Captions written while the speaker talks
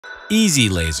Easy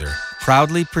Laser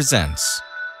proudly presents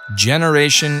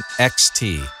Generation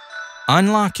XT,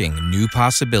 unlocking new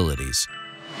possibilities.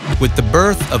 With the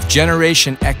birth of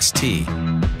Generation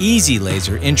XT, Easy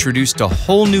Laser introduced a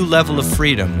whole new level of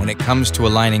freedom when it comes to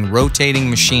aligning rotating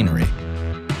machinery.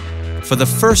 For the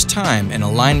first time in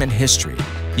alignment history,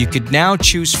 you could now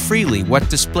choose freely what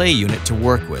display unit to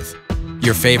work with,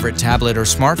 your favorite tablet or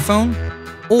smartphone,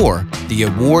 or the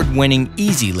award-winning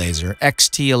Easy Laser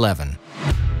XT11.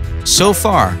 So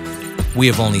far, we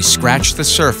have only scratched the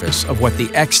surface of what the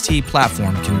XT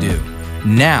platform can do.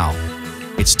 Now,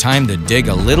 it's time to dig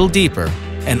a little deeper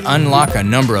and unlock a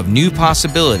number of new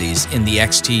possibilities in the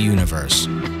XT universe.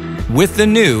 With the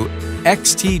new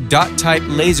XT dot-type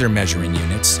laser measuring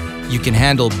units, you can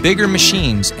handle bigger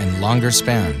machines and longer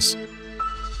spans.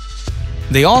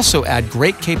 They also add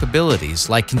great capabilities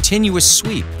like continuous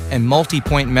sweep and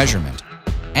multi-point measurement,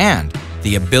 and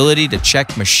the ability to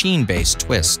check machine-based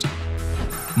twist.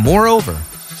 Moreover,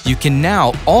 you can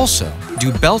now also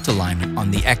do belt alignment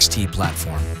on the XT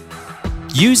platform.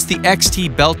 Use the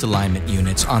XT belt alignment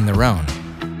units on their own,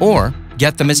 or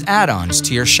get them as add-ons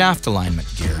to your shaft alignment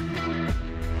gear.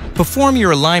 Perform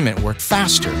your alignment work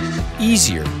faster,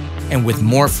 easier, and with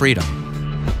more freedom.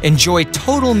 Enjoy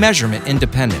total measurement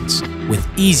independence with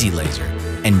Easy Laser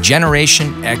and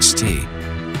Generation XT.